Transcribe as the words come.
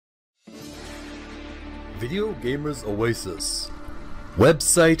Video Gamers Oasis.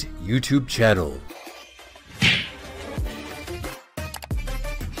 Website, YouTube channel.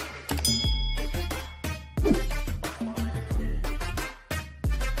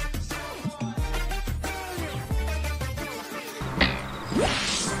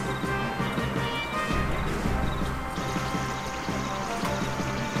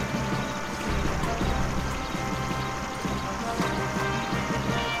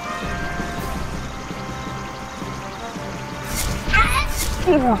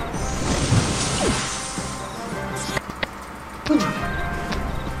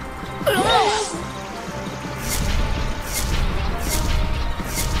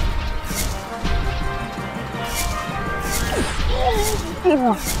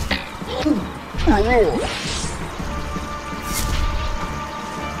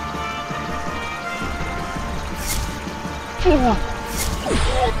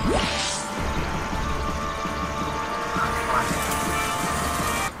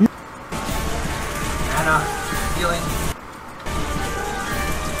 Healing.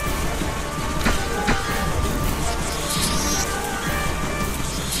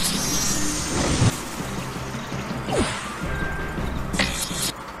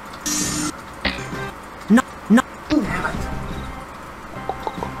 No.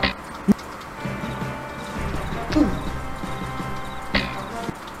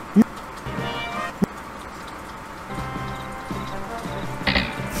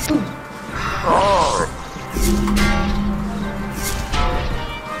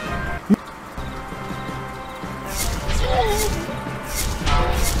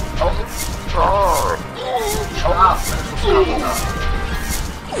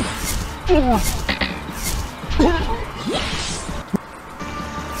 Damn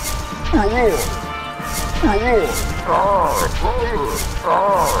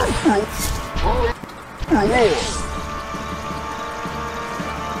it.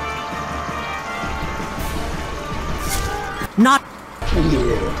 Not.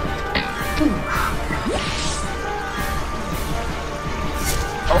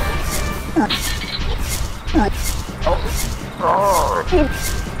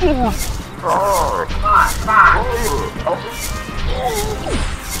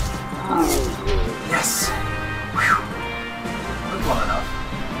 Yes. Whew. That's long enough.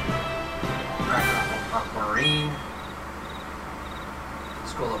 Marine.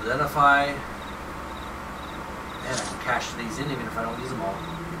 Scroll of identify. And I can cache these in even if I don't use them all.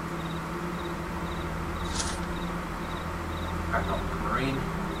 Marine.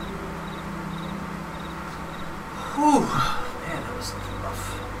 Whew. Man, that was rough.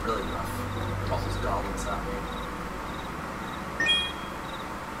 Really rough. All those goblins out here.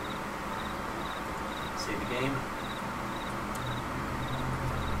 Save the game.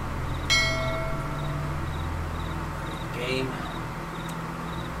 Game.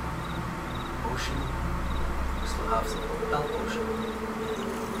 Ocean. We still have some health potion.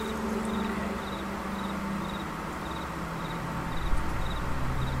 Okay.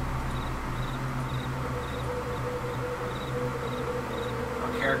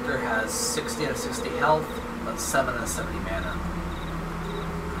 Our character has 60 out of 60 health, but 7 out of 70 mana.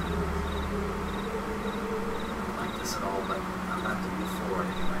 I like this at all, but I'm not going to move forward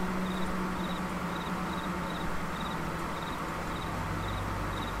anyway.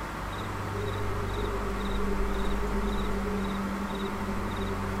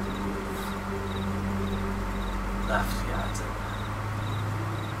 Left, yeah, that's it.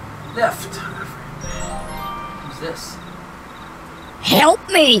 Left! Who's this? Help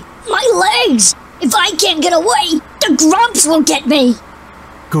me! My legs! If I can't get away, the grumps will get me!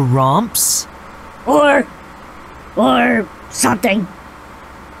 Grumps? Or something.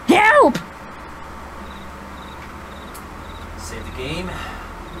 Help! Save the game.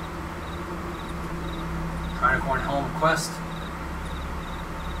 Tricorn Home Quest.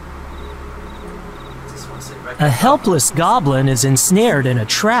 This one sit right A helpless goblin is ensnared in a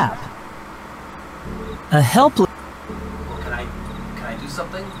trap. A helpless... Well, can I do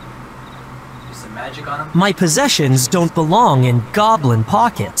something? Do some magic on him? My possessions don't belong in goblin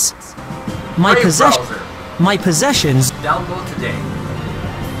pockets. My Brave possessions... browser. My possessions... Download today.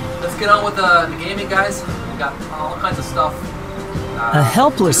 Let's get on with the gaming, guys. We got all kinds of stuff. A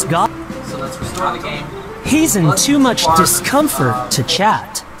helpless goblin... So let's restore the game. He's in Let's too much spark, discomfort to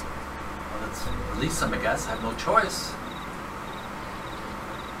chat. Well, let's release him, I guess. I have no choice.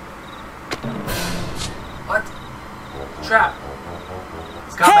 What? Trap.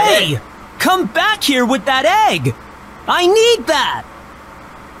 It's got my Hey! head. Come back here with that egg! I need that!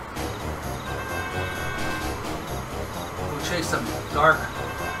 Go chase some dark.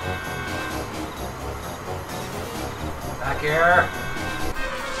 Back here.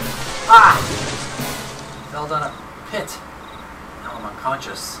 Ah! Fell down a pit. Now I'm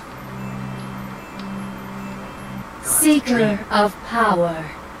unconscious. Seeker of power,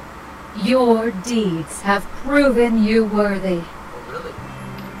 your deeds have proven you worthy. Oh, really?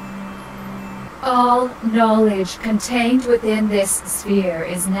 All knowledge contained within this sphere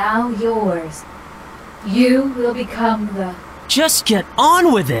is now yours. You will become the... Just get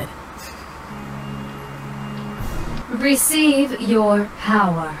on with it! Receive your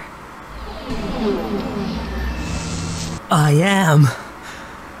power. I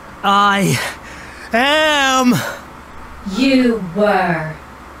am. You were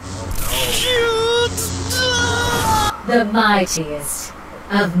the mightiest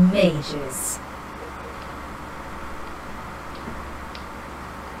of mages.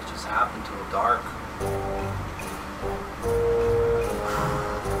 What just happened to a dark?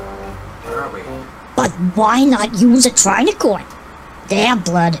 Where are we? But why not use a trinicorn? Their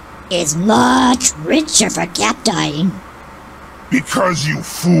blood is much richer for cat dying. Because, you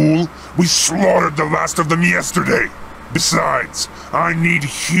fool, we slaughtered the last of them yesterday. Besides, I need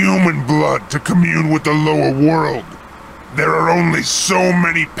human blood to commune with the lower world. There are only so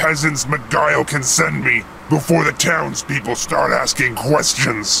many peasants Beguile can send me before the townspeople start asking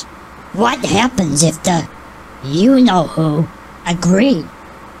questions. What happens if the you-know-who agree?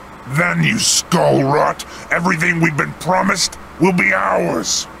 Then, you skull rot, everything we've been promised will be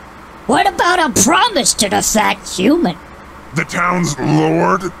ours. What about a promise to the fat human? The town's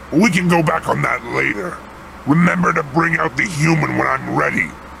lord? We can go back on that later. Remember to bring out the human when I'm ready.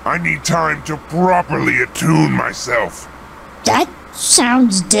 I need time to properly attune myself. That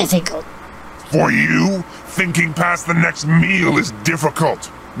sounds difficult. For you, thinking past the next meal is difficult.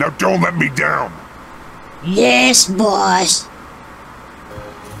 Now don't let me down. Yes, boss.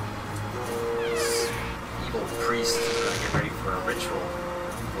 Evil priest is gonna get ready for a ritual.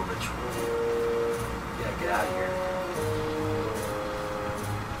 Evil ritual. We gotta get out of here.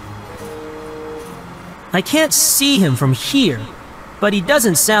 I can't see him from here, but he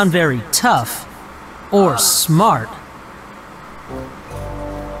doesn't sound very tough or smart.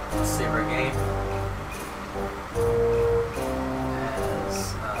 Let's save our game.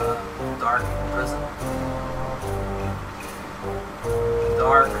 As Dark Prison.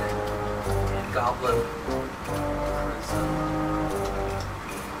 Dark and Goblin Prison.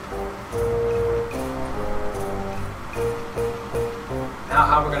 Now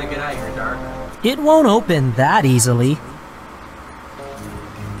how we're gonna get out of here, Dark? It won't open that easily.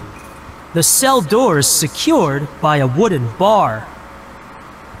 The cell door is secured by a wooden bar.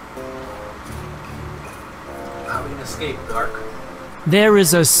 How are we gonna escape, Dark? There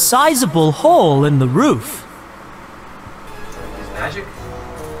is a sizable hole in the roof. Use magic?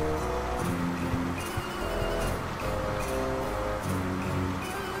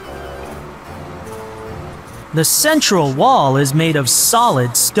 The central wall is made of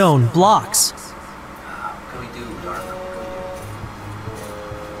solid stone blocks. What can we do, Dark?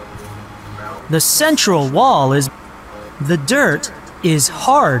 What The central wall is... The dirt is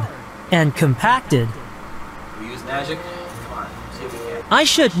hard and compacted. can we use magic? Come on, see if we can. I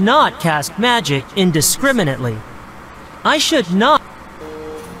should not cast magic indiscriminately. I should not...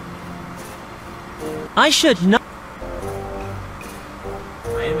 I should not...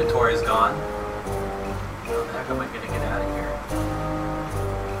 My inventory is gone. How the heck am I gonna get out of here?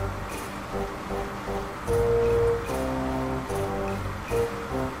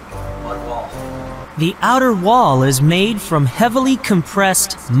 Mud wall. The outer wall is made from heavily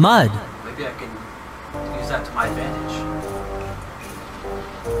compressed mud. Maybe I can use that to my advantage.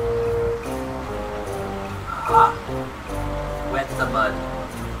 Aha! Wet the mud.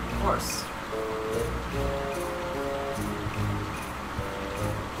 Of course.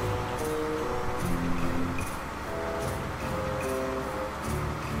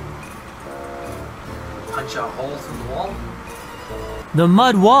 Punch a hole through the wall? The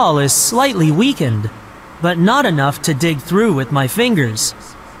mud wall is slightly weakened, but not enough to dig through with my fingers.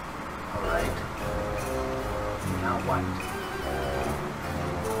 Alright. Now what?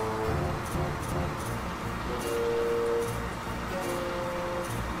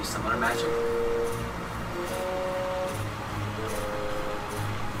 Use some other magic?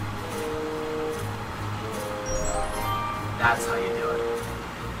 That's how you do it.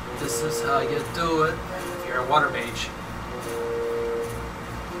 This is how you do it if you're a water mage.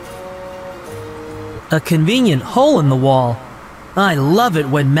 A convenient hole in the wall. I love it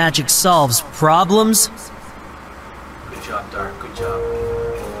when magic solves problems. Good job, Dark. Good job.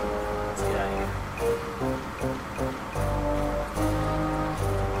 Let's get out of here.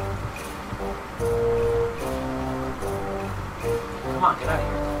 Come on, get out of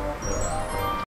here.